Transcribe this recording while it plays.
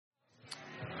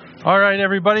All right,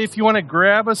 everybody, if you want to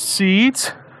grab a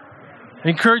seat, I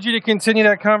encourage you to continue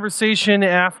that conversation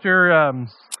after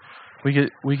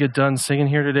we get done singing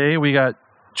here today. We got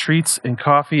treats and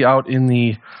coffee out in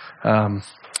the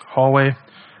hallway.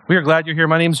 We are glad you're here.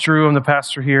 My name's Drew. I'm the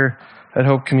pastor here at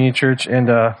Hope Community Church, and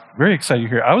very excited you're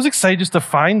here. I was excited just to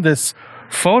find this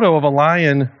photo of a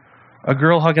lion, a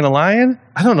girl hugging a lion.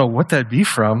 I don't know what that'd be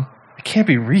from. It can't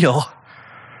be real.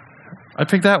 I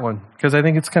picked that one because I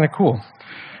think it's kind of cool.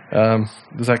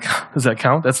 Does that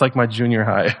count? That's like my junior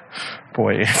high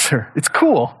boy answer. It's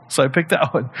cool, so I picked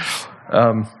that one.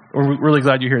 We're really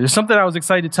glad you're here. There's something I was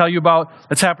excited to tell you about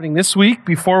that's happening this week.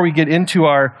 Before we get into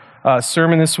our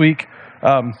sermon this week,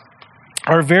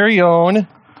 our very own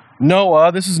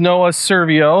Noah. This is Noah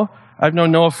Servio. I've known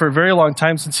Noah for a very long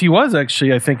time, since he was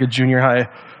actually, I think, a junior high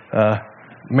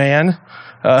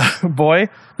boy.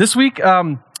 This week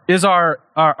is our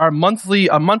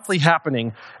monthly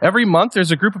happening. Every month,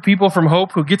 there's a group of people from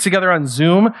Hope who get together on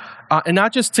Zoom, and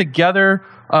not just together,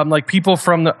 like people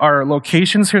from our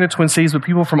locations here in the Twin Cities, but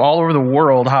people from all over the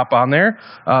world hop on there.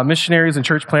 Missionaries and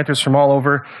church planters from all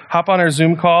over hop on our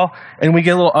Zoom call, and we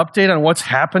get a little update on what's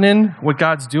happening, what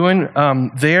God's doing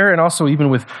there, and also even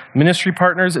with ministry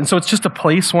partners. And so it's just a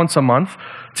place once a month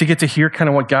to get to hear kind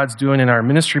of what God's doing in our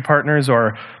ministry partners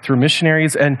or through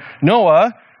missionaries. And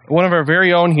Noah, one of our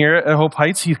very own here at Hope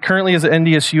Heights, he currently is at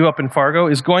NDSU up in Fargo,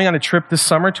 is going on a trip this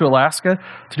summer to Alaska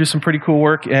to do some pretty cool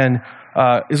work, and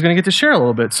is going to get to share a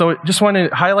little bit. So just wanted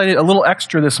to highlight it a little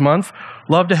extra this month.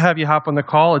 Love to have you hop on the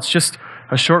call. It's just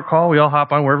a short call. We all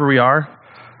hop on wherever we are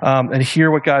and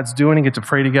hear what God's doing and get to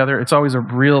pray together. It's always a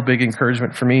real big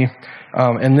encouragement for me.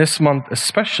 And this month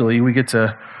especially, we get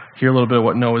to hear a little bit of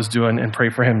what Noah's doing and pray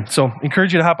for him. So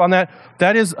encourage you to hop on that.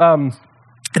 That is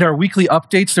in our weekly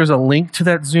updates, there's a link to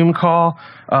that Zoom call.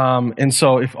 And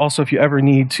so if you ever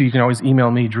need to, you can always email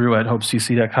me,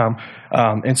 drew@hopecc.com.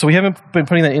 And so we haven't been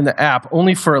putting that in the app,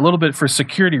 only for a little bit for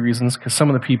security reasons, because some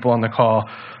of the people on the call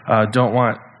don't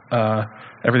want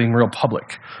everything real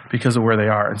public because of where they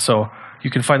are. And so you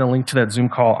can find a link to that Zoom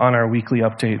call on our weekly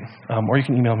update, or you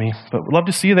can email me. But we'd love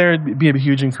to see you there. It'd be a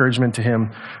huge encouragement to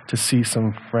him to see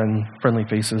some friendly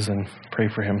faces and pray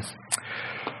for him.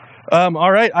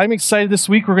 All right, I'm excited this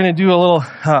week. We're going to do a little,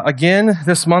 again,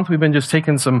 this month we've been just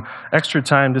taking some extra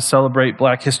time to celebrate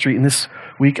Black history. And this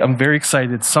week I'm very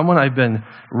excited. It's someone I've been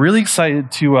really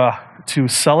excited to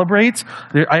celebrate.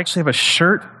 I actually have a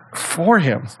shirt for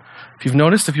him. If you've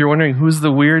noticed, if you're wondering who's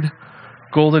the weird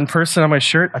golden person on my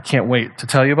shirt, I can't wait to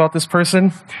tell you about this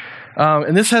person.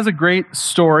 And this has a great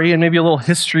story and maybe a little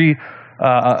history,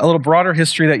 a little broader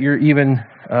history that you're even,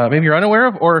 maybe you're unaware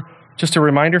of, or just a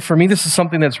reminder. For me, this is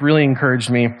something that's really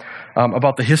encouraged me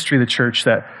about the history of the church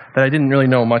that I didn't really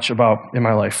know much about in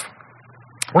my life.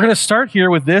 We're going to start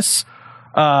here with this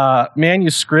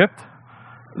manuscript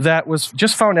that was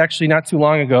just found actually not too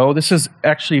long ago. This is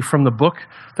actually from the book,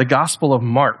 The Gospel of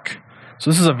Mark. So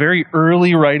this is a very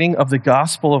early writing of the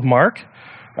Gospel of Mark.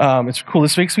 It's cool.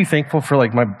 This makes me thankful for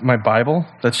like my Bible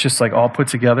that's just like all put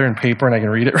together in paper and I can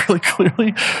read it really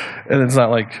clearly. And it's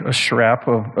not like a scrap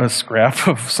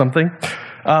of something.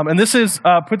 And this is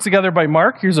put together by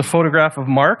Mark. Here's a photograph of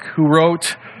Mark, who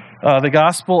wrote the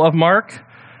Gospel of Mark.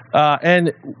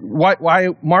 And why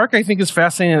Mark, I think, is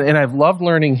fascinating, and I've loved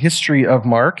learning history of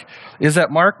Mark, is that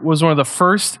Mark was one of the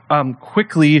first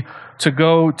quickly to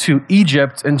go to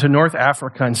Egypt and to North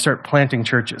Africa and start planting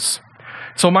churches.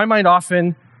 So in my mind,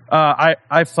 often,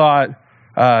 I've thought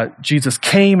Jesus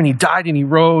came and he died and he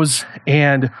rose,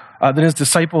 and then his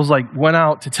disciples went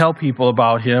out to tell people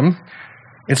about him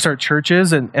and start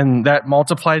churches, and that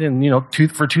multiplied, and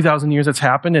for 2,000 years that's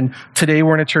happened, and today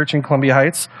we're in a church in Columbia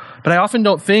Heights. But I often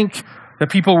don't think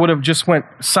that people would have just went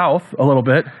south a little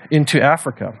bit into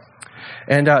Africa.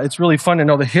 And it's really fun to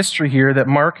know the history here that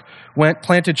Mark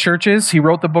planted churches. He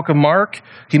wrote the book of Mark.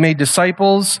 He made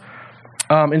disciples.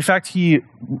 In fact, he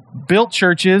built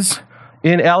churches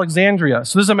in Alexandria.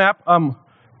 So there's a map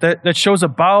that shows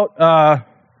about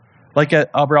at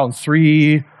around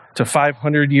 3 to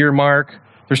 500 year mark.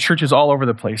 There's churches all over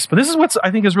the place. But this is what I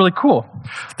think is really cool.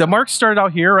 That Mark started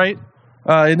out here, right,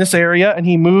 in this area, and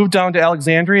he moved down to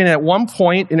Alexandria. And at one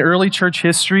point in early church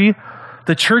history,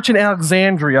 the church in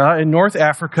Alexandria in North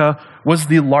Africa was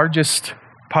the largest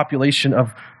population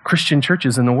of Christian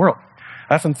churches in the world.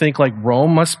 I often think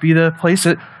Rome must be the place.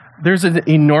 There's an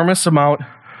enormous amount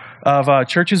of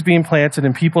churches being planted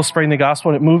and people spreading the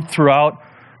gospel, and it moved throughout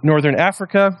northern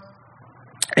Africa.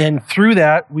 And through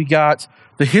that, we got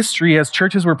the history as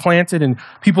churches were planted and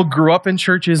people grew up in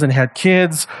churches and had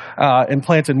kids and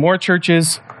planted more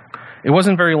churches. It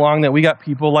wasn't very long that we got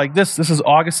people like this. This is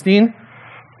Augustine.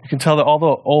 You can tell that all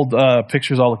the old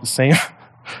pictures all look the same.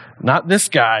 Not this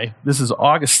guy. This is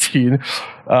Augustine,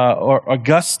 or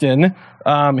Augustine,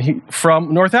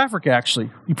 from North Africa, actually.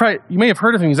 You may have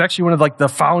heard of him. He's actually one of the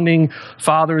founding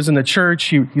fathers in the church.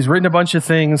 He's written a bunch of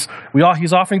things.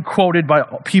 He's often quoted by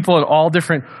people in all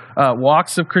different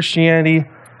walks of Christianity.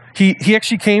 He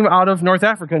actually came out of North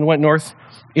Africa and went north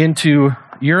into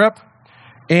Europe.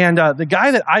 And the guy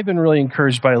that I've been really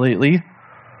encouraged by lately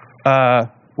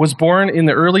was born in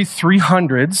the early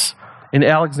 300s in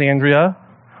Alexandria,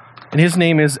 and his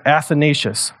name is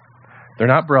Athanasius. They're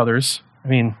not brothers,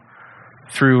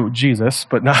 through Jesus,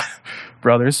 but not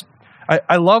brothers.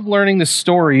 I love learning the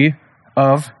story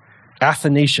of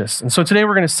Athanasius. And so today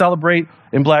we're going to celebrate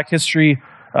in Black history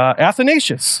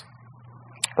Athanasius.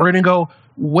 We're going to go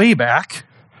way back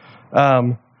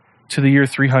to the year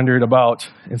 300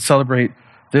 and celebrate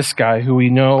this guy who we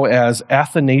know as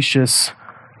Athanasius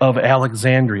of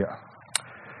Alexandria.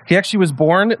 He actually was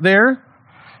born there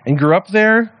and grew up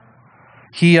there.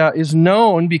 He is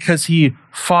known because he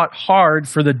fought hard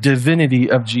for the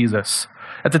divinity of Jesus.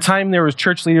 At the time, there was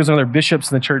church leaders and other bishops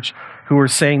in the church who were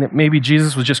saying that maybe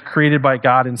Jesus was just created by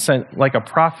God and sent like a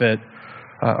prophet,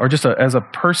 or just as a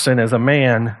person, as a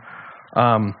man,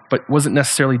 but wasn't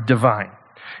necessarily divine.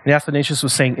 And Athanasius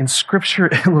was saying, in Scripture,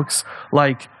 it looks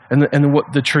like, and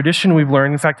what the tradition we've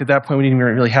learned, in fact, at that point, we didn't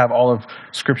even really have all of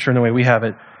Scripture in the way we have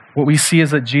it. What we see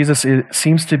is that Jesus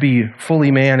seems to be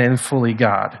fully man and fully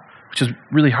God, which is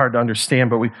really hard to understand,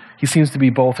 but he seems to be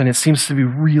both, and it seems to be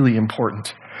really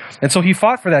important. And so he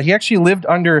fought for that. He actually lived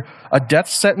under a death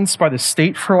sentence by the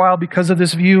state for a while because of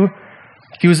this view.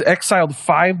 He was exiled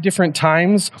 5 different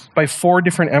times by 4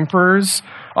 different emperors.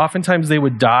 Oftentimes they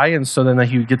would die, and so then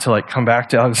he would get to come back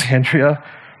to Alexandria.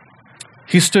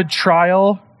 He stood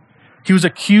trial. He was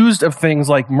accused of things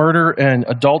like murder and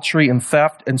adultery and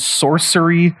theft and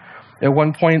sorcery. At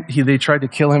one point, they tried to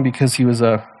kill him because he was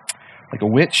a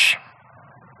witch.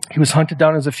 He was hunted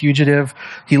down as a fugitive.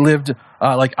 He lived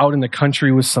out in the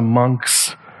country with some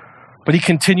monks. But he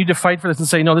continued to fight for this and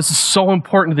say, no, this is so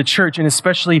important to the church. And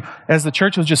especially as the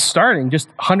church was just starting, just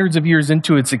hundreds of years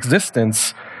into its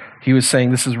existence, he was saying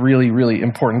this is really, really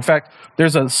important. In fact,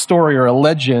 there's a story or a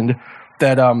legend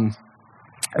that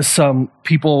some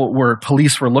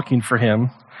police were looking for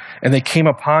him, and they came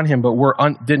upon him, but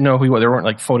didn't know who he was. There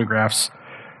weren't photographs.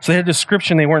 So they had a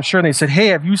description, they weren't sure, and they said, hey,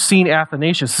 have you seen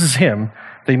Athanasius? This is him.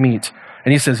 They meet.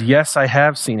 And he says, yes, I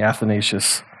have seen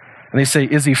Athanasius. And they say,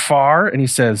 is he far? And he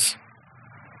says,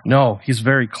 no, he's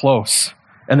very close.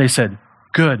 And they said,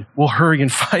 good, we'll hurry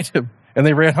and find him. And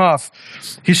they ran off.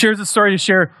 He shares the story to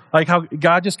share how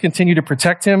God just continued to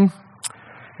protect him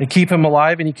and keep him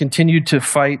alive, and he continued to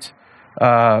fight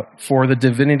for the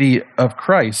divinity of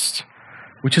Christ,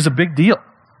 which is a big deal.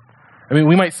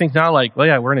 We might think now well,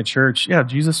 yeah, we're in a church. Yeah,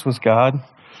 Jesus was God.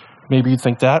 Maybe you'd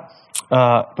think that.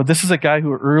 But this is a guy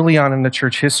who early on in the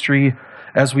church history,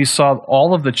 as we saw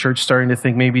all of the church starting to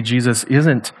think maybe Jesus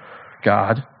isn't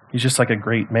God, he's just a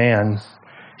great man,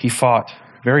 he fought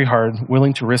very hard,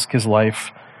 willing to risk his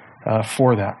life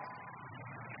for that.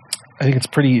 I think it's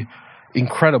pretty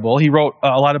incredible. He wrote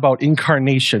a lot about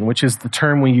incarnation, which is the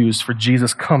term we use for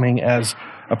Jesus coming as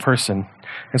a person.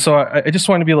 And so I just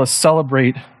want to be able to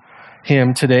celebrate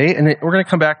him today, and we're going to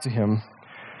come back to him,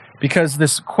 because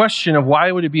this question of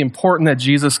why would it be important that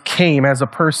Jesus came as a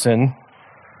person,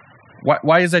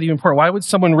 why is that even important? Why would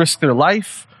someone risk their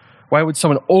life? Why would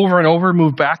someone over and over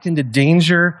move back into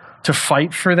danger to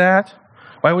fight for that?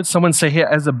 Why would someone say, hey,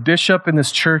 as a bishop in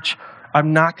this church, we're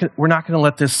not going to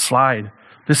let this slide.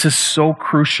 This is so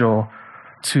crucial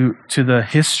to the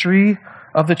history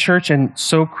of the church and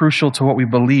so crucial to what we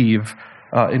believe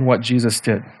in what Jesus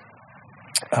did.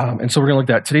 And so we're going to look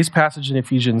at that. Today's passage in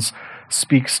Ephesians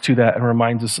speaks to that and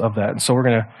reminds us of that. And so we're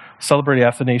going to celebrate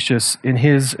Athanasius in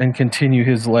his and continue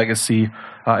his legacy,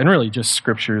 and really just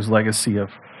Scripture's legacy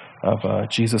of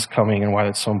Jesus coming and why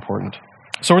that's so important.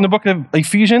 So we're in the book of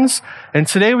Ephesians, and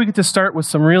today we get to start with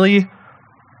some really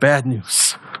bad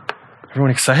news.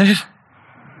 Everyone excited?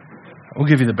 We'll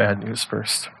give you the bad news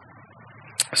first.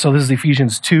 So this is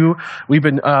Ephesians 2. We've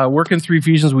been working through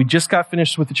Ephesians. We just got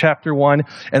finished with chapter 1,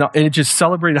 and it just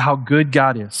celebrated how good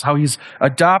God is, how he's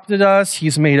adopted us,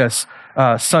 he's made us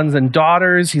sons and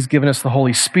daughters, he's given us the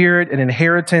Holy Spirit, an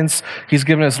inheritance, he's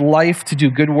given us life to do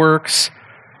good works.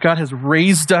 God has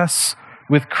raised us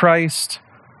with Christ.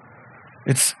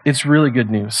 It's really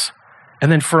good news. And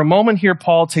then for a moment here,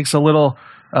 Paul takes a little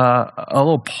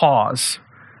pause,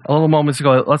 a little moment to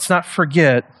go, let's not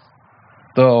forget,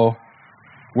 though,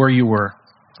 where you were.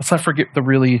 Let's not forget the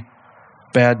really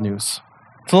bad news.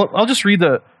 So I'll just read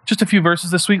just a few verses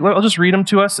this week. I'll just read them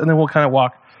to us, and then we'll kind of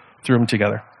walk through them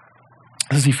together.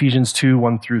 This is Ephesians 2,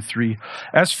 1 through 3.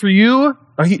 As for you,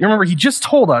 remember, he just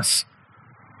told us,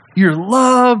 you're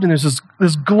loved, and there's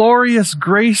this glorious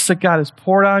grace that God has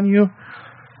poured on you.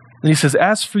 And he says,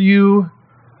 as for you,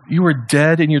 you were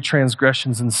dead in your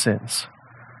transgressions and sins,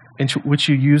 into which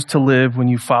you used to live when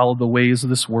you followed the ways of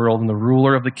this world and the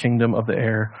ruler of the kingdom of the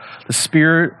air, the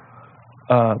spirit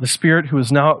who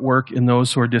is now at work in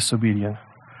those who are disobedient.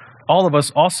 All of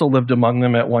us also lived among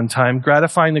them at one time,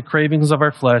 gratifying the cravings of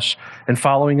our flesh and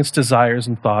following its desires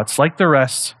and thoughts. Like the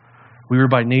rest, we were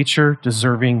by nature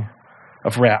deserving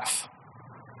of wrath.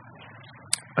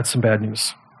 That's some bad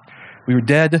news. We were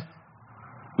dead.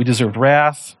 We deserved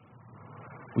wrath.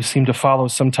 We seemed to follow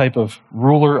some type of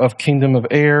ruler of kingdom of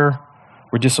air.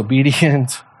 We're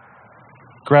disobedient,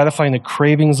 gratifying the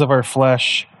cravings of our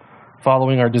flesh,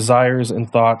 following our desires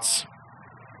and thoughts,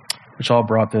 which all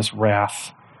brought this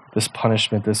wrath, this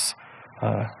punishment, this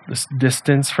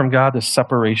distance from God, this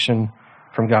separation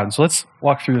from God. And so let's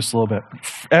walk through this a little bit.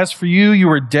 As for you, you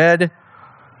were dead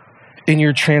in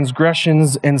your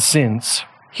transgressions and sins.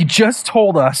 He just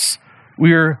told us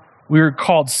we were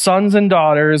called sons and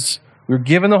daughters. We were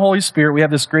given the Holy Spirit. We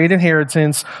have this great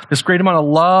inheritance, this great amount of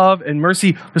love and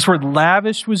mercy. This word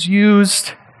lavish was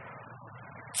used.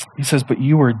 He says, but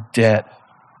you were dead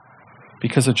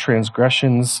because of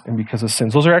transgressions and because of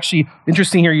sins. Those are actually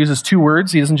interesting here. He uses two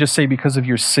words. He doesn't just say because of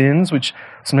your sins, which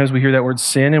sometimes we hear that word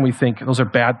sin and we think those are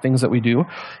bad things that we do.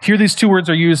 Here, these two words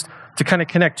are used to kind of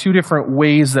connect two different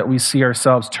ways that we see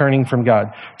ourselves turning from God.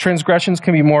 Transgressions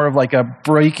can be more of like a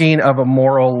breaking of a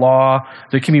moral law.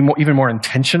 They can be even more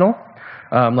intentional.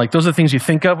 Like those are the things you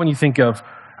think of when you think of,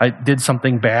 I did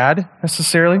something bad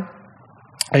necessarily.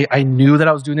 I knew that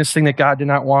I was doing this thing that God did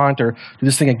not want, or do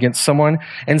this thing against someone.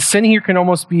 And sin here can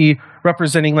almost be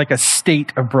representing like a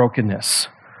state of brokenness.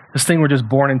 This thing we're just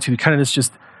born into, kind of this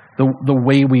just the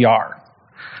way we are.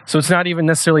 So it's not even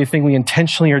necessarily a thing we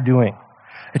intentionally are doing.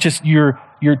 It's just you're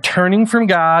turning from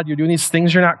God. You're doing these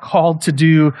things you're not called to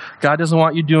do. God doesn't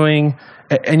want you doing,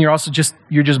 and you're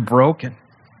just broken.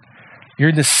 You're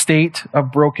in this state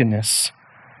of brokenness,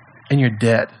 and you're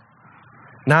dead.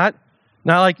 Not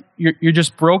like you're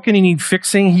just broken and you need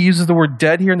fixing. He uses the word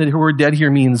dead here, and the word dead here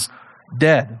means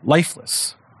dead,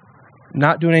 lifeless.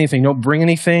 Not doing anything, don't bring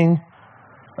anything,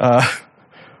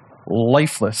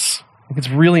 lifeless. I think it's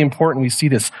really important we see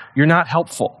this. You're not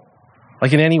helpful,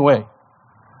 like in any way.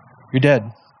 You're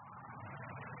dead.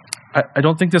 I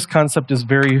don't think this concept is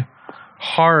very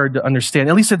hard to understand,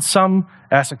 at least in some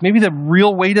aspect. Maybe the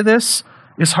real weight of this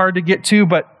is hard to get to,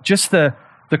 but just the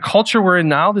culture we're in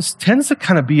now, this tends to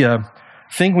kind of be a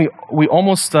thing we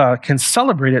almost can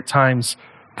celebrate at times,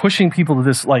 pushing people to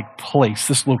this like place,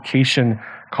 this location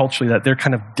culturally, that they're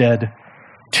kind of dead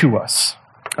to us.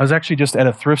 I was actually just at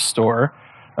a thrift store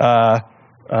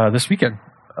this weekend,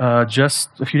 just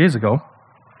a few days ago.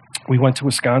 We went to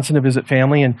Wisconsin to visit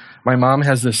family, and my mom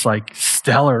has this like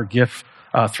stellar gift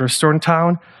thrift store in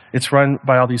town. It's run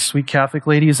by all these sweet Catholic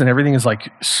ladies, and everything is like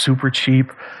super cheap,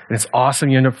 and it's awesome.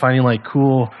 You end up finding like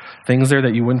cool things there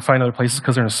that you wouldn't find other places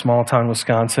because they're in a small town,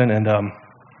 Wisconsin, and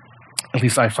at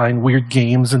least I find weird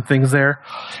games and things there.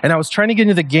 And I was trying to get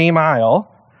into the game aisle,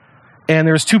 and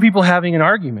there was two people having an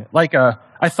argument. Like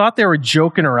I thought they were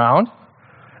joking around,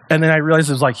 and then I realized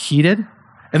it was like heated,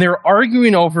 and they were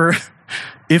arguing over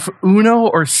if Uno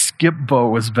or Skip Bo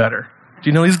was better. Do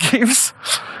you know these games?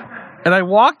 And I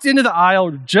walked into the aisle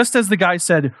just as the guy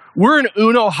said, we're an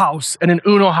Uno house and an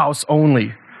Uno house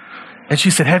only. And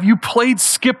she said, have you played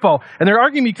Skip-Bo? And they're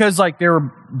arguing because like there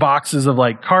were boxes of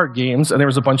like card games, and there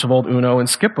was a bunch of old Uno and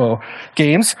Skip-Bo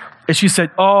games. And she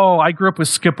said, oh, I grew up with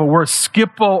Skip-Bo. We're a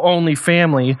Skip-Bo only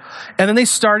family. And then they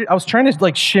started, I was trying to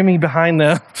like shimmy behind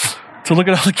to look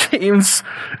at all the games,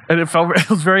 and it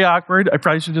was very awkward. I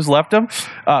probably should have just left them.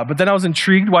 But then I was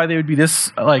intrigued why they would be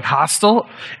this like hostile,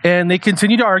 and they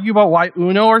continued to argue about why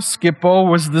Uno or Skip-Bo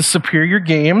was the superior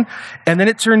game. And then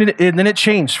it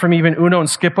changed from even Uno and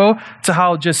Skip-Bo to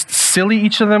how just silly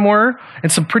each of them were,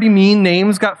 and some pretty mean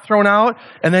names got thrown out.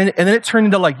 And then it turned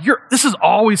into like, this is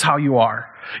always how you are.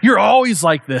 You're always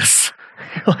like this.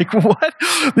 Like, what?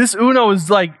 This Uno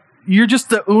is like, you're just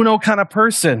the Uno kind of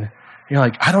person. You're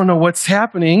like, I don't know what's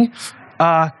happening.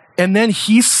 And then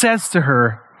he says to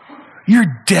her,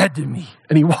 you're dead to me.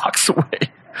 And he walks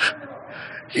away.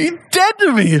 You're dead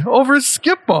to me over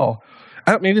Skip-Bo.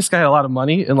 Maybe this guy had a lot of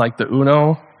money in like the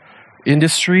Uno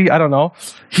industry. I don't know.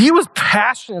 He was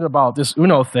passionate about this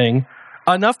Uno thing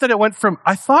enough that it went from,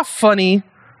 I thought funny,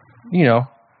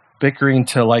 bickering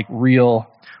to like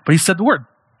real. But he said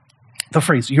the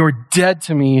phrase, you're dead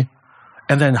to me,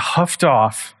 and then huffed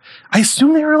off. I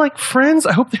assume they were like friends.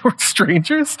 I hope they were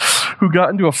strangers who got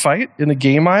into a fight in the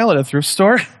game aisle at a thrift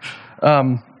store.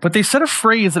 But they said a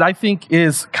phrase that I think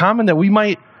is common that we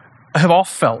might have all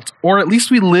felt, or at least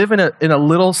we live in a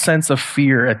little sense of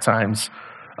fear at times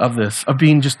of this, of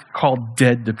being just called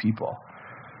dead to people.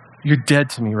 You're dead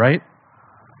to me, right?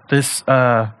 This,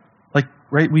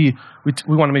 right? We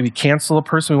want to maybe cancel a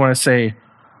person. We want to say,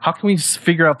 how can we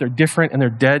figure out they're different and they're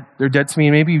dead to me?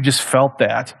 And maybe you just felt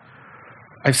that.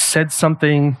 I said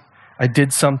something, I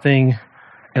did something,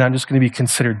 and I'm just going to be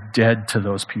considered dead to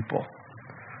those people.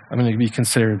 I'm going to be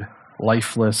considered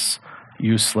lifeless,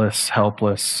 useless,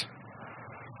 helpless.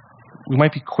 We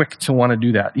might be quick to want to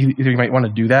do that. Either you might want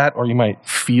to do that, or you might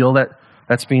feel that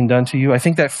that's being done to you. I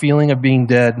think that feeling of being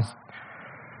dead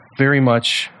very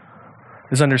much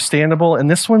is understandable,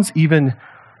 and this one's even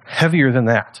heavier than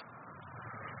that.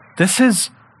 This is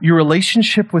your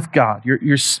relationship with God,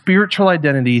 your spiritual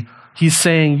identity. He's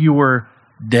saying you were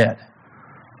dead.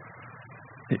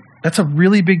 That's a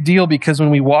really big deal, because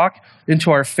when we walk into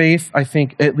our faith, I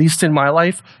think, at least in my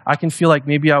life, I can feel like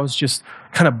maybe I was just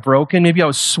kind of broken. Maybe I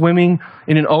was swimming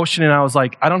in an ocean and I was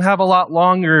like, I don't have a lot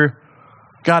longer.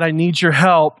 God, I need your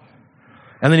help.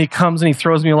 And then he comes and he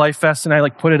throws me a life vest and I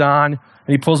put it on and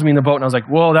he pulls me in the boat and I was like,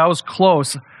 whoa, that was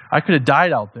close. I could have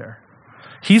died out there.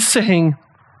 He's saying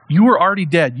you were already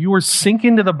dead. You were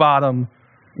sinking to the bottom,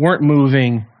 weren't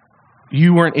moving.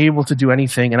 You weren't able to do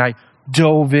anything. And I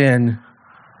dove in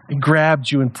and grabbed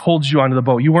you and pulled you onto the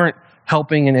boat. You weren't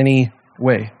helping in any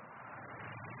way.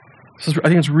 I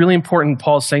think it's really important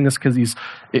Paul's saying this, because he's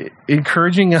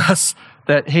encouraging us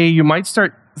that, hey, you might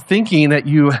start thinking that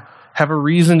you have a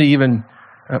reason to even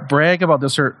brag about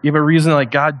this, or you have a reason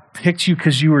like God picked you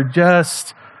because you were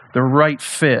just the right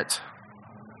fit.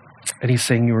 And he's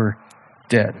saying you were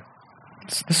dead.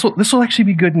 This will actually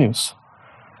be good news.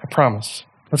 I promise.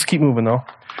 Let's keep moving though.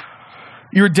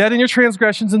 You were dead in your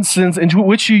transgressions and sins, into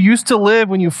which you used to live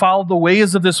when you followed the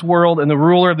ways of this world and the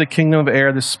ruler of the kingdom of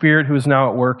air, the spirit who is now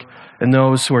at work in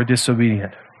those who are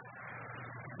disobedient.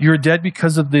 You were dead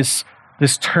because of this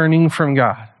turning from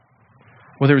God.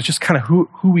 Whether it was just kind of who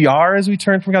we are as we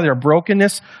turn from God, our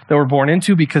brokenness that we're born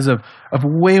into because of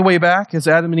way back as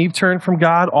Adam and Eve turned from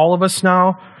God. All of us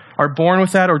now are born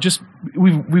with that, or just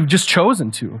we've just chosen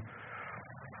to.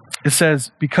 It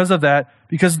says, because of that,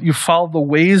 because you follow the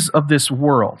ways of this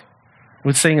world.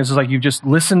 What's saying is like you've just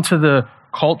listened to the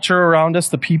culture around us,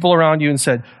 the people around you, and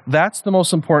said, that's the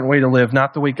most important way to live,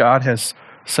 not the way God has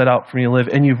set out for me to live.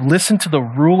 And you've listened to the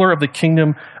ruler of the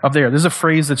kingdom of the air. This is a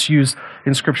phrase that's used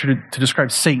in Scripture to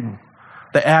describe Satan,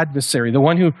 the adversary, the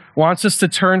one who wants us to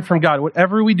turn from God.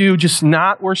 Whatever we do, just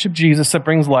not worship Jesus that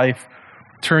brings life,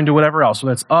 turn to whatever else,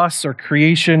 whether that's us or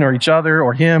creation or each other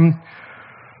or him.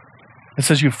 It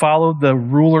says you followed the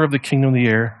ruler of the kingdom of the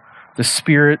air, the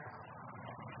spirit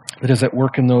that is at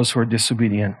work in those who are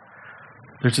disobedient.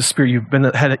 There's a spirit, you've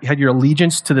had your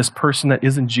allegiance to this person that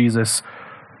isn't Jesus,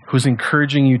 who's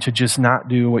encouraging you to just not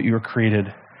do what you were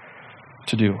created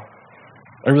to do.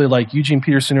 I really like Eugene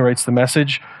Peterson, who writes The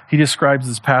Message. He describes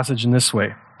this passage in this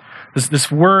way.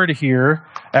 This word here,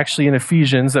 actually in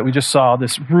Ephesians that we just saw,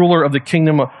 this ruler of the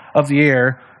kingdom of the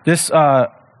air, this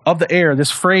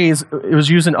phrase, it was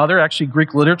used in other actually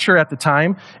Greek literature at the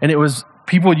time, and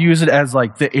people would use it as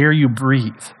like the air you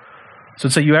breathe. So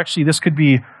it'd say this could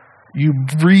be, you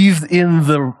breathed in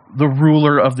the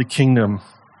ruler of the kingdom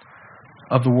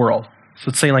of the world. So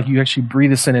it's saying like you actually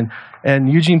breathe this in. And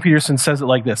Eugene Peterson says it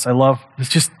like this. I love, it's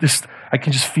just this, I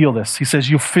can just feel this. He says,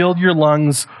 you filled your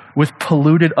lungs with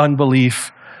polluted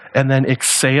unbelief and then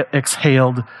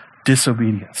exhaled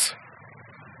disobedience.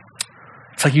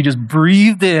 It's like you just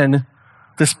breathed in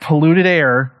this polluted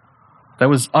air that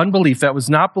was unbelief, that was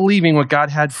not believing what God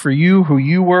had for you, who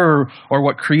you were, or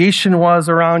what creation was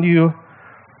around you,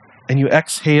 and you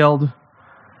exhaled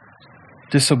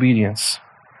disobedience.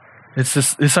 It's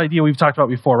this idea we've talked about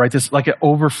before, right? This like an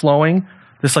overflowing,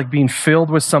 this like being filled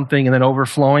with something and then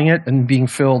overflowing it and being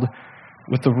filled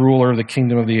with the ruler of the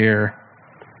kingdom of the air,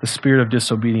 the spirit of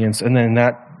disobedience, and then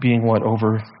that being what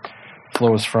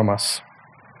overflows from us.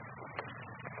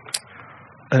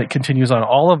 And it continues on.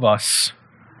 All of us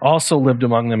also lived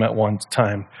among them at one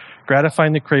time,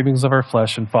 gratifying the cravings of our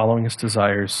flesh and following its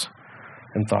desires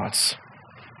and thoughts.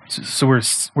 So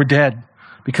we're dead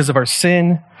because of our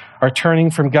sin, our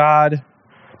turning from God,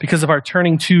 because of our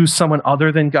turning to someone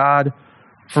other than God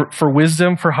for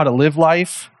wisdom, for how to live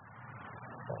life,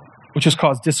 which has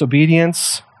caused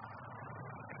disobedience,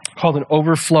 called an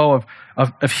overflow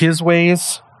of his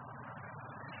ways.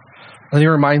 And he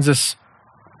reminds us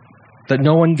that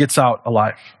no one gets out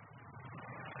alive.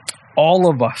 All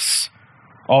of us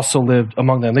also lived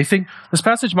among them. They think this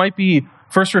passage might be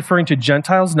first referring to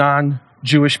Gentiles,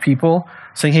 non-Jewish people,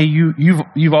 saying, hey,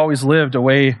 you've always lived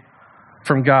away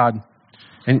from God.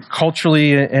 And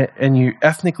culturally and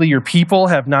ethnically, your people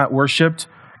have not worshiped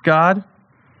God.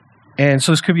 And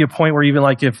so this could be a point where even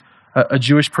like if a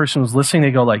Jewish person was listening,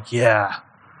 they go like, yeah,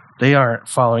 they aren't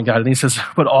following God. And he says,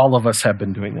 but all of us have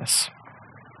been doing this.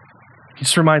 He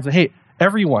just reminds them, hey,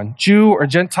 everyone, Jew or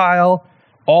Gentile,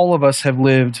 all of us have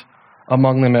lived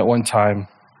among them at one time.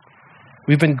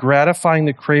 We've been gratifying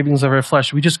the cravings of our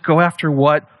flesh. We just go after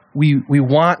what we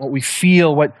want, what we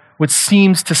feel, what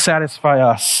seems to satisfy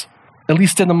us, at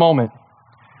least in the moment,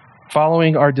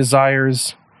 following our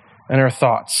desires and our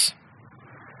thoughts.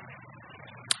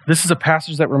 This is a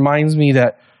passage that reminds me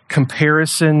that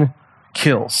comparison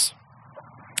kills.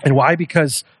 And why?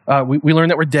 Because we learn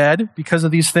that we're dead because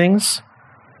of these things.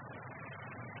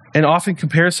 And often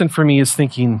comparison for me is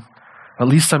thinking, at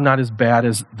least I'm not as bad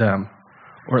as them,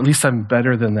 or at least I'm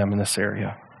better than them in this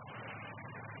area.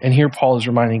 And here Paul is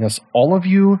reminding us, all of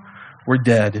you were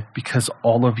dead because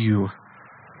all of you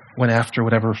went after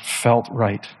whatever felt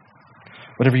right,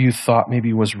 whatever you thought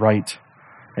maybe was right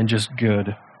and just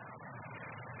good.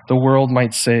 The world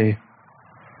might say,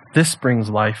 this brings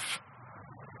life.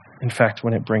 In fact,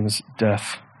 when it brings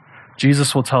death.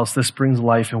 Jesus will tell us this brings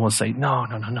life, and we'll say, no,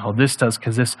 this does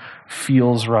because this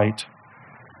feels right.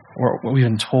 Or we've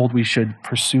been told we should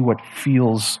pursue what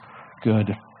feels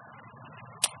good,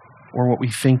 or what we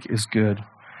think is good.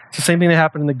 It's the same thing that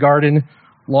happened in the garden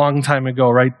long time ago,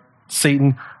 right?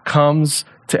 Satan comes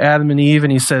to Adam and Eve,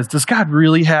 and he says, does God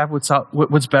really have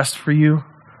what's best for you?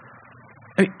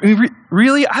 I mean,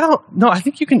 really? I don't know. I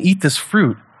think you can eat this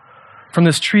fruit from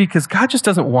this tree because God just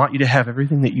doesn't want you to have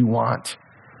everything that you want.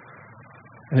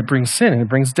 And it brings sin and it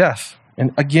brings death.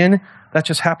 And again, that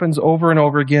just happens over and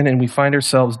over again, and we find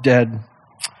ourselves dead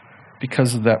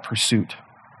because of that pursuit.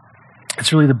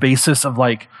 It's really the basis of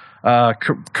like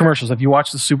commercials. If you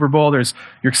watch the Super Bowl,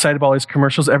 you're excited about all these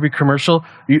commercials. Every commercial,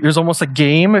 there's almost a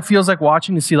game. It feels like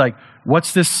watching to see like,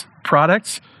 what's this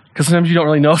product? Because sometimes you don't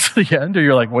really know to the end, or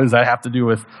you're like, what does that have to do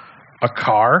with a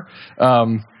car?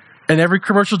 And every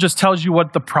commercial just tells you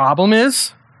what the problem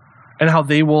is and how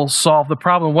they will solve the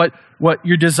problem, what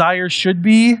your desire should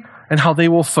be and how they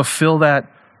will fulfill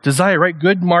that desire, right?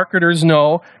 Good marketers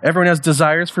know everyone has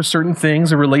desires for certain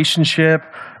things, a relationship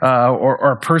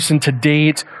or a person to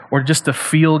date or just to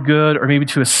feel good or maybe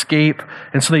to escape.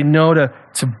 And so they know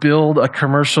to build a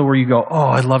commercial where you go, oh,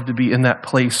 I'd love to be in that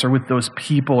place or with those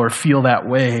people or feel that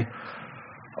way.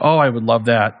 Oh, I would love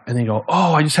that. And they go,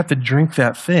 oh, I just have to drink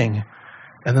that thing.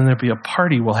 And then there'll be a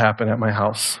party will happen at my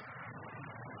house,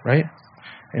 right?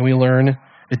 And we learn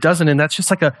it doesn't, and that's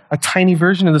just like a tiny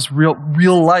version of this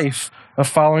real life of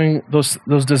following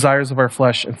those desires of our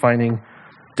flesh and finding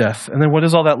death. And then what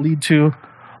does all that lead to?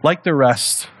 Like the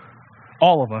rest,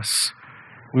 all of us,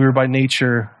 we were by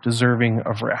nature deserving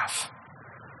of wrath.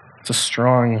 It's a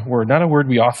strong word, not a word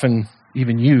we often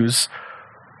even use.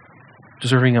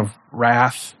 Deserving of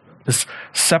wrath, this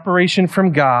separation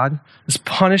from God, this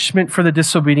punishment for the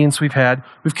disobedience we've had.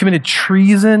 We've committed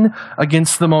treason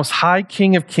against the Most High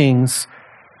King of Kings.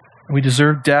 We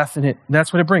deserve death, and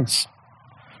that's what it brings.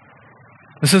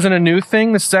 This isn't a new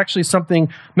thing. This is actually something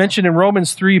mentioned in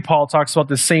Romans 3. Paul talks about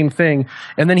the same thing.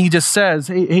 And then he just says,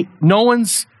 hey, no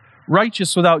one's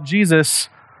righteous without Jesus.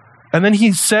 And then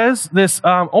he says this,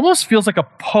 almost feels like a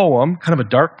poem, kind of a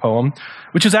dark poem,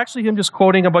 which is actually him just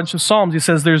quoting a bunch of Psalms. He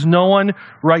says, there's no one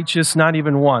righteous, not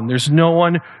even one. There's no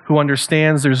one who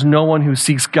understands. There's no one who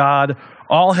seeks God.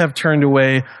 All have turned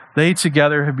away. They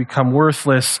together have become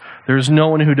worthless. There's no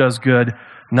one who does good,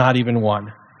 not even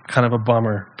one. Kind of a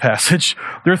bummer passage.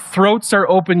 Their throats are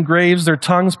open graves. Their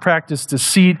tongues practice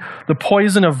deceit. The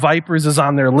poison of vipers is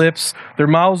on their lips. Their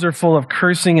mouths are full of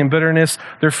cursing and bitterness.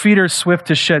 Their feet are swift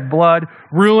to shed blood.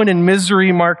 Ruin and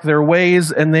misery mark their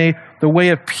ways, and the way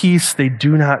of peace they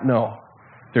do not know.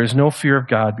 There is no fear of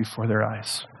God before their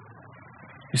eyes.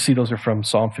 You see, those are from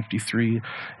Psalm 53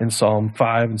 and Psalm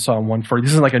 5 and Psalm 140.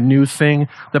 This isn't like a new thing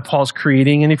that Paul's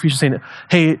creating. And if you're just saying,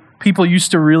 hey, people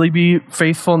used to really be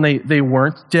faithful and they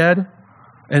weren't dead,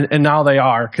 and now they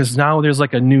are, because now there's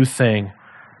like a new thing.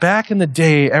 Back in the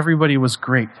day, everybody was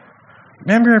great.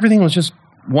 Remember, everything was just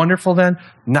wonderful then?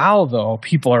 Now, though,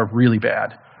 people are really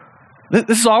bad.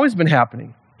 This has always been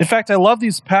happening. In fact, I love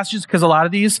these passages because a lot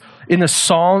of these in the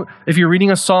Psalm, if you're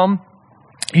reading a Psalm,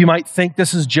 you might think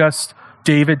this is just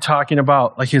David talking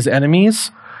about like his enemies.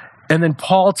 And then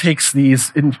Paul takes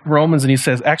these in Romans and he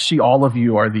says, actually, all of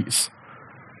you are these.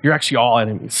 You're actually all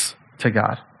enemies to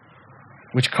God,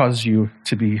 which causes you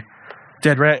to be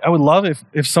dead, right? I would love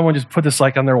if someone just put this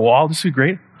like on their wall. This would be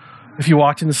great. If you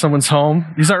walked into someone's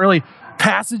home, these aren't really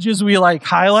passages we like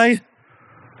highlight.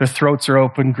 Their throats are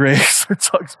open, grace, their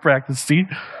tongues practice seat.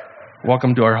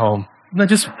 Welcome to our home. And then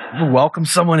just welcome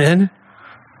someone in.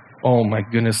 Oh my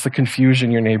goodness, the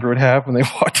confusion your neighbor would have when they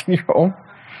walked in your home.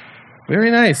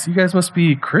 Very nice. You guys must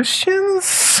be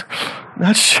Christians?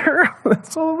 Not sure what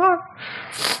that's all about.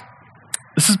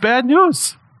 This is bad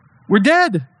news. We're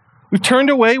dead. We've turned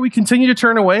away. We continue to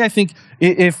turn away. I think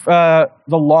if the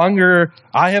longer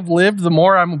I have lived, the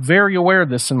more I'm very aware of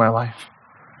this in my life.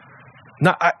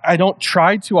 Now, I don't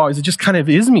try to always. It just kind of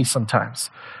is me sometimes.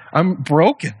 I'm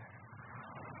broken.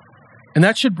 And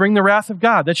that should bring the wrath of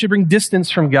God. That should bring distance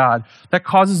from God. That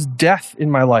causes death in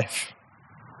my life.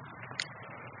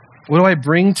 What do I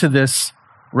bring to this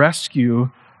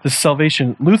rescue, this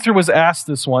salvation? Luther was asked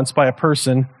this once by a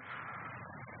person.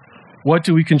 What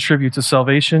do we contribute to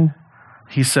salvation?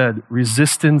 He said,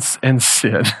 resistance and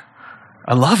sin.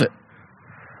 I love it.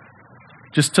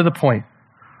 Just to the point.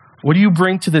 What do you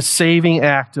bring to the saving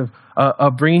act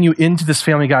of bringing you into this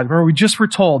family of God? Remember, we just were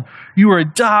told you were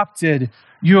adopted.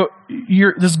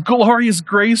 This glorious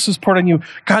grace was poured on you.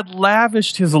 God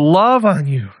lavished his love on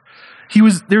you.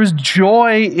 There was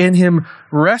joy in him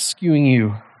rescuing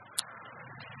you.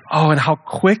 Oh, and how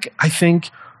quick I think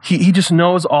he just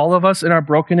knows all of us in our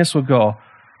brokenness would go,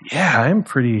 yeah, I'm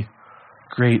pretty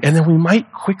great. And then we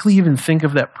might quickly even think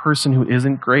of that person who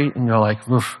isn't great and go like,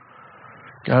 oof,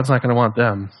 God's not going to want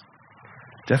them.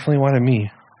 Definitely wanted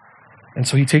me. And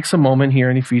so he takes a moment here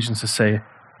in Ephesians to say,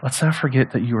 let's not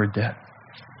forget that you were dead.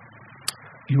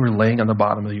 You were laying on the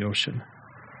bottom of the ocean.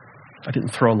 I didn't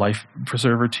throw a life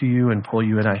preserver to you and pull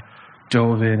you in. I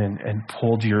dove in and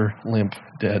pulled your limp,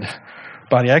 dead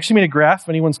body. I actually made a graph. If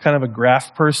anyone's kind of a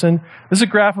graph person, this is a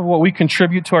graph of what we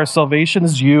contribute to our salvation.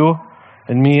 This is you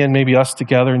and me and maybe us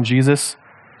together in Jesus.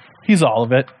 He's all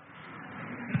of it.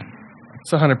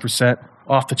 It's 100%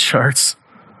 off the charts.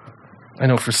 I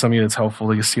know for some of you it's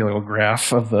helpful to see a little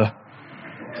graph of the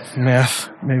math,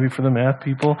 maybe for the math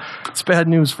people. It's bad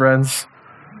news, friends.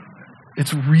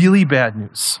 It's really bad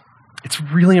news. It's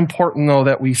really important, though,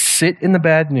 that we sit in the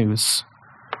bad news,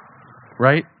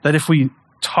 right? That if we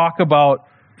talk about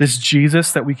this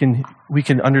Jesus, that we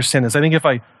can understand this. I think if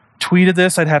I tweeted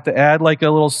this, I'd have to add like a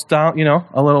little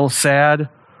a little sad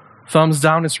thumbs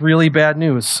down. It's really bad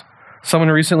news. Someone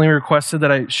recently requested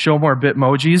that I show more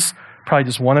Bitmojis, probably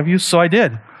just one of you, so I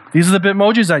did. These are the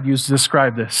Bitmojis I'd use to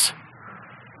describe this.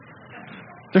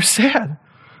 They're sad.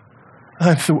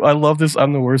 I love this.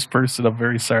 I'm the worst person. I'm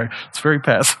very sorry. It's very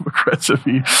passive aggressive.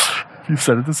 You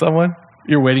said it to someone.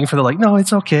 You're waiting for the no,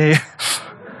 it's okay.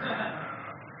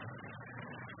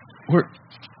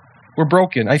 We're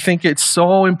broken. I think it's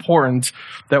so important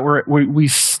that we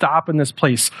stop in this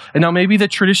place. And now maybe the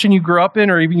tradition you grew up in,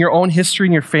 or even your own history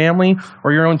in your family,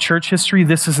 or your own church history,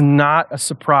 this is not a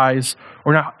surprise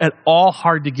or not at all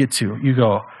hard to get to. You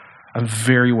go, I'm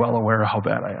very well aware of how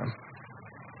bad I am.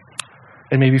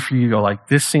 And maybe for you, you go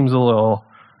this seems a little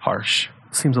harsh.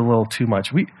 It seems a little too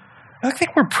much. I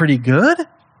think we're pretty good.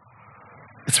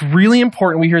 It's really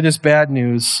important we hear this bad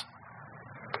news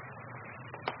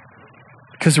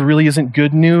because it really isn't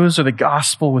good news or the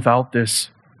gospel without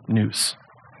this news.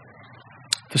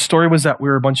 The story was that we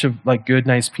were a bunch of good,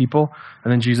 nice people,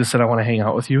 and then Jesus said, I want to hang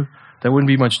out with you. That wouldn't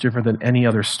be much different than any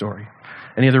other story,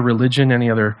 any other religion, any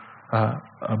other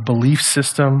belief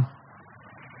system.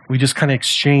 We just kind of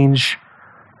exchange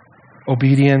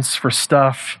obedience for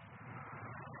stuff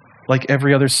like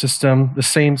every other system, the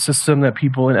same system that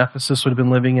people in Ephesus would have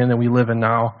been living in and we live in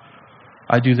now.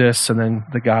 I do this, and then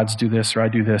the gods do this, or I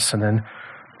do this, and then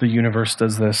the universe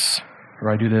does this, or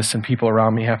I do this, and people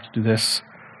around me have to do this.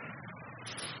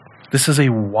 This is a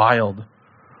wild,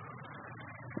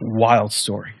 wild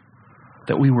story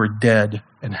that we were dead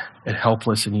and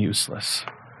helpless and useless,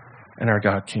 and our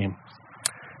God came.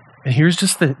 And here's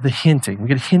just the hinting. We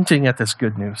get hinting at this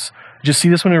good news. Did you see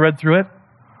this when we read through it?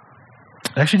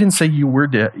 It actually didn't say you were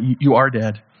dead. You are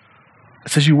dead. It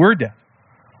says you were dead.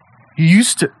 You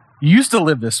used to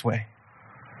live this way,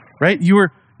 right? You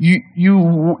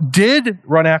did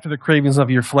run after the cravings of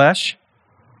your flesh.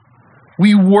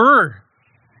 We were.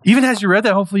 Even as you read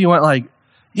that, hopefully you went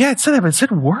yeah, it said that, but it said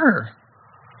were.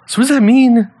 So what does that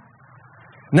mean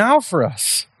now for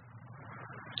us?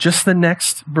 Just the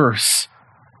next verse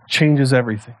changes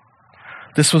everything.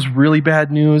 This was really bad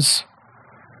news,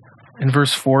 and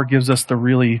verse 4 gives us the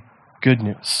really good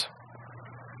news.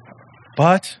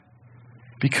 But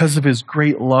because of his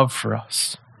great love for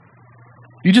us,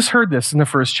 you just heard this in the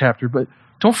first chapter, but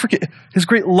don't forget his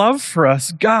great love for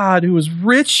us. God, who is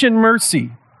rich in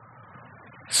mercy,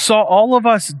 saw all of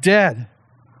us dead,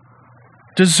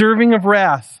 deserving of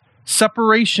wrath,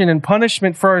 separation and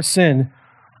punishment for our sin,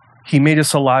 he made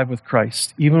us alive with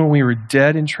Christ. Even when we were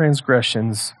dead in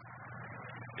transgressions,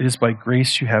 it is by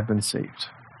grace you have been saved.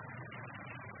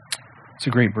 It's a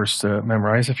great verse to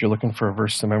memorize if you're looking for a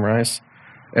verse to memorize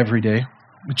every day.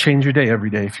 It would change your day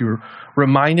every day. If you were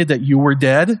reminded that you were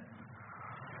dead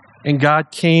and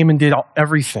God came and did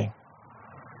everything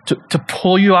to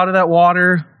pull you out of that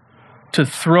water, to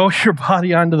throw your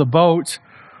body onto the boat,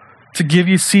 to give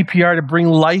you CPR, to bring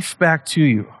life back to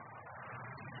you.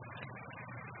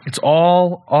 It's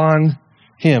all on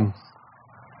him.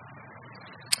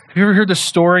 Have you ever heard the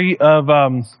story of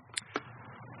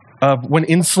when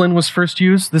insulin was first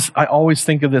used? I always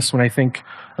think of this when I think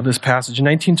of this passage. In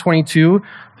 1922,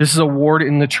 this is a ward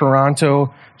in the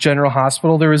Toronto General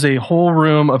Hospital. There was a whole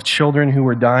room of children who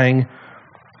were dying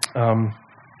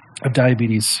of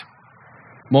diabetes.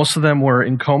 Most of them were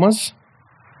in comas.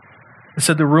 It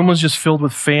said the room was just filled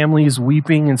with families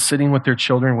weeping and sitting with their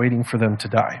children waiting for them to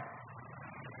die.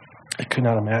 I could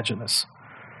not imagine this.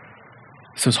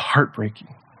 This was heartbreaking.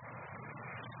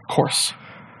 Of course,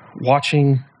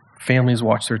 watching families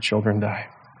watch their children die.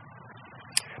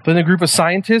 Then a group of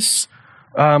scientists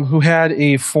who had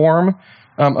a form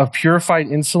of purified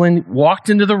insulin walked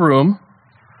into the room.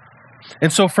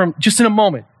 And so from just in a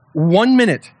moment, 1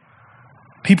 minute,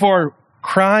 people are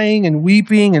crying and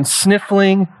weeping and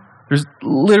sniffling. There's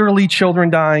literally children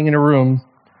dying in a room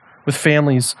with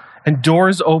families. And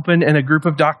doors open and a group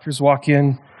of doctors walk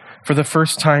in for the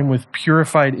first time with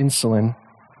purified insulin.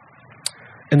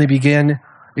 And they began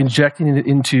injecting it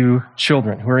into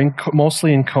children who are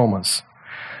mostly in comas.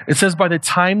 It says by the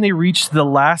time they reached the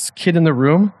last kid in the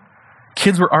room,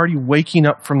 kids were already waking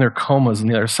up from their comas on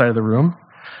the other side of the room.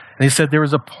 And they said there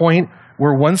was a point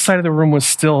where one side of the room was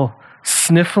still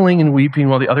sniffling and weeping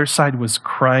while the other side was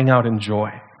crying out in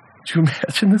joy. Do you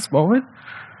imagine this moment?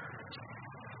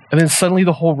 And then suddenly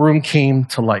the whole room came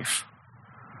to life.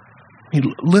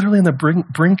 Literally on the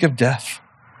brink of death,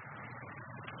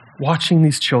 watching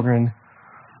these children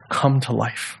come to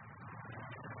life.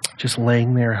 Just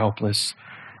laying there helpless,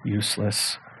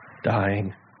 useless,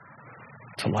 dying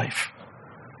to life.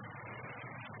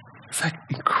 Is that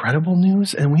incredible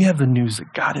news? And we have the news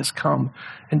that God has come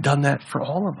and done that for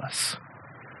all of us.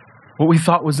 What we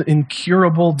thought was an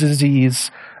incurable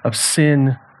disease of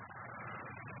sin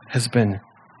has been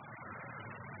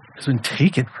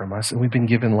taken from us, and we've been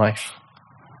given life.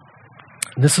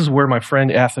 And this is where my friend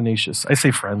Athanasius, I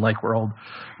say friend like we're old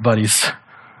buddies.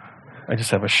 I just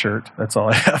have a shirt. That's all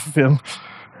I have of him.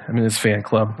 I'm in his fan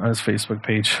club on his Facebook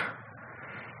page.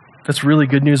 That's really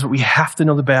good news, but we have to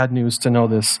know the bad news to know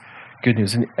this good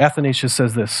news. And Athanasius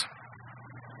says this,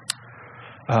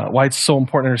 why it's so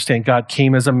important to understand God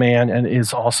came as a man and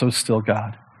is also still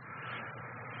God.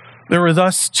 There were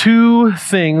thus two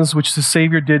things which the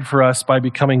Savior did for us by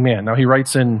becoming man. Now he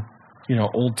writes in,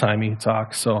 old-timey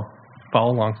talk, so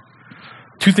follow along.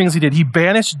 Two things he did. He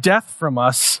banished death from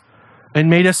us and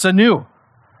made us anew.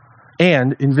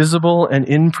 And invisible and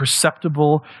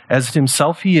imperceptible as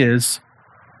himself he is,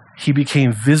 he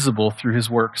became visible through his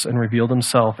works and revealed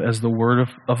himself as the Word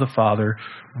of the Father,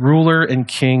 ruler and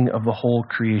king of the whole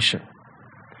creation.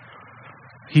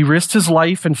 He risked his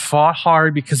life and fought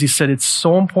hard because he said it's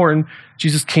so important.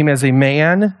 Jesus came as a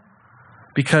man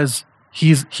because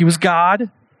he was God,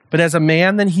 but as a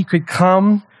man then he could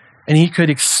come and he could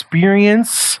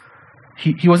experience,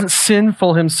 he wasn't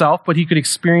sinful himself, but he could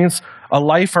experience a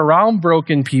life around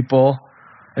broken people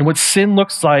and what sin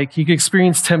looks like. He could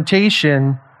experience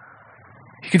temptation.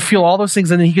 He could feel all those things,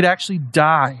 and then he could actually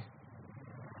die.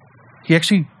 He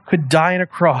actually could die on a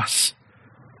cross.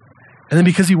 And then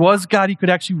because he was God, he could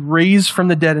actually raise from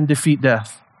the dead and defeat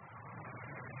death.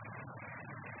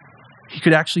 He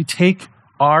could actually take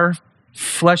our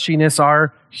fleshiness,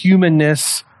 our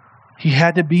humanness. He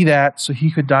had to be that so he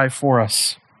could die for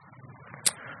us.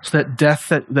 So that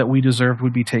death that we deserved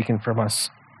would be taken from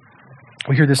us.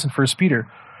 We hear this in 1 Peter.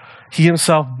 He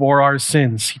himself bore our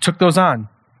sins. He took those on.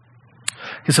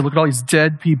 He said, look at all these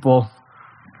dead people.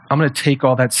 I'm going to take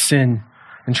all that sin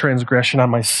and transgression on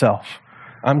myself.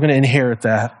 I'm going to inherit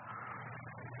that.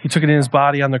 He took it in his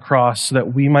body on the cross so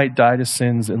that we might die to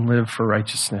sins and live for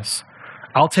righteousness.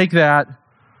 I'll take that,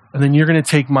 and then you're going to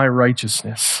take my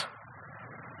righteousness.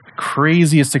 The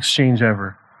craziest exchange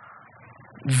ever.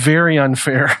 Very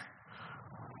unfair.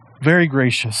 Very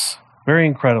gracious. Very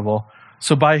incredible.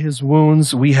 So by his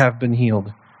wounds, we have been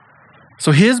healed.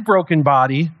 So his broken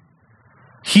body,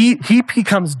 he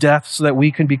becomes death so that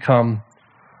we can become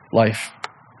life.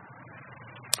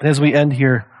 As we end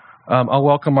here, I'll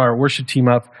welcome our worship team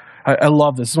up. I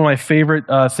love this. This is one of my favorite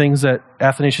things that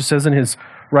Athanasius says in his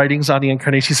writings on the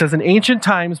incarnation. He says, in ancient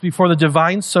times, before the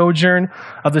divine sojourn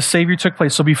of the Savior took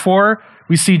place, so before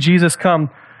we see Jesus come,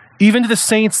 even to the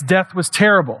saints, death was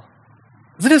terrible.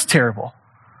 It is terrible.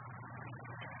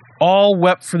 All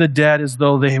wept for the dead as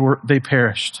though they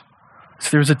perished. So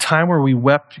there was a time where we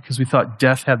wept because we thought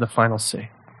death had the final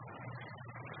say.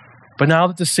 But now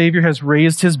that the Savior has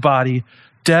raised his body,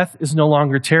 death is no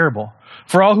longer terrible.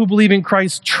 For all who believe in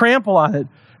Christ, trample on it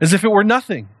as if it were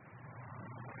nothing.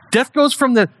 Death goes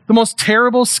from the most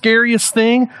terrible, scariest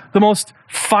thing, the most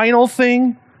final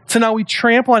thing, to now we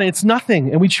trample on it. It's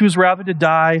nothing. And we choose rather to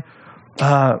die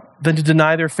than to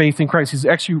deny their faith in Christ. He's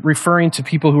actually referring to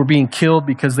people who were being killed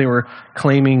because they were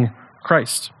claiming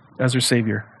Christ as their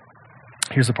Savior.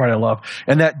 Here's the part I love.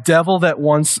 And that devil that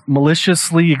once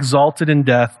maliciously exalted in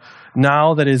death,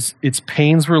 now that its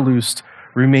pains were loosed,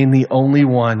 remained the only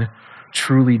one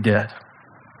truly dead.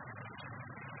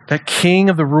 That king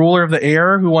of the ruler of the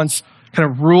air who once kind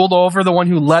of ruled over the one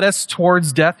who led us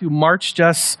towards death, who marched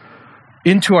us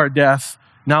into our death,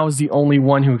 now is the only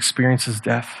one who experiences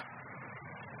death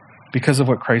because of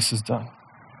what Christ has done.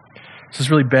 This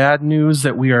is really bad news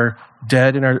that we are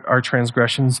dead in our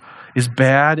transgressions is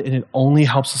bad, and it only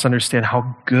helps us understand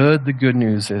how good the good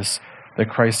news is that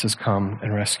Christ has come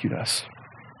and rescued us.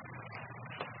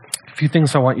 A few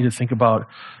things I want you to think about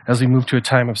as we move to a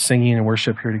time of singing and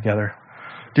worship here together.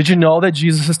 Did you know that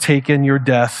Jesus has taken your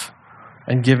death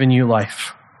and given you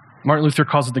life? Martin Luther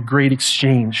calls it the great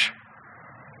exchange.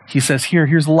 He says,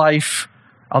 here's life.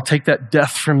 I'll take that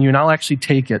death from you, and I'll actually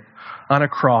take it on a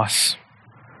cross.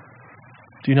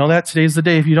 Do you know that? Today's the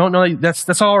day. If you don't know,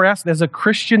 that's all we're asking. As a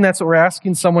Christian, that's what we're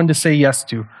asking someone to say yes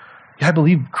to. Yeah, I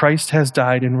believe Christ has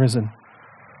died and risen.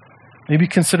 Maybe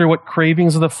consider what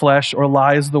cravings of the flesh or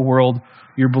lies of the world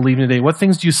you're believing today. What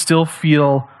things do you still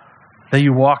feel that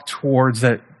you walk towards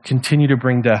that continue to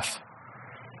bring death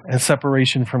and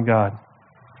separation from God?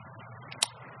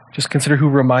 Just consider who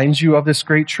reminds you of this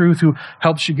great truth, who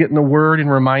helps you get in the Word and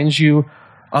reminds you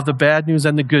of the bad news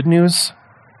and the good news.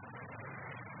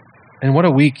 And what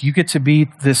a week. You get to be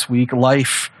this week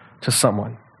life to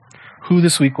someone. Who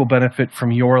this week will benefit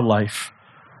from your life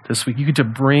this week? You get to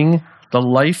bring the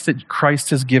life that Christ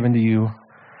has given to you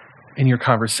in your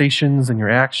conversations and your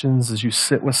actions as you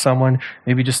sit with someone.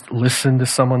 Maybe just listen to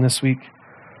someone this week.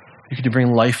 You get to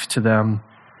bring life to them,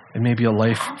 and maybe a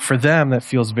life for them that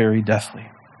feels very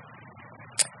deathly.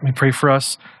 Let me pray for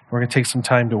us. We're going to take some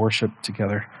time to worship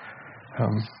together.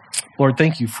 Lord,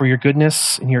 thank you for your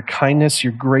goodness and your kindness,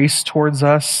 your grace towards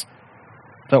us,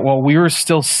 that while we were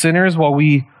still sinners, while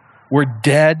we were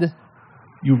dead,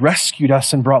 you rescued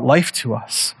us and brought life to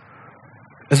us.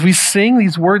 As we sing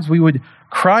these words, we would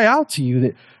cry out to you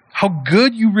that how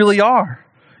good you really are.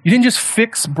 You didn't just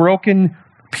fix broken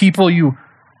people, you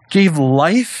gave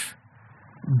life,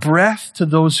 breath to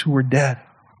those who were dead.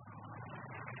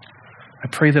 I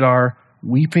pray that our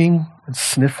weeping and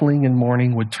sniffling and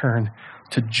mourning would turn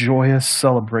to joyous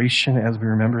celebration as we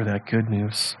remember that good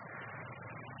news,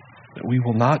 that we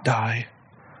will not die,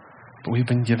 but we've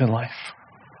been given life.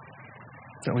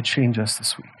 That would change us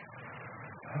this week.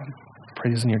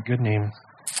 Praise in your good name.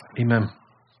 Amen.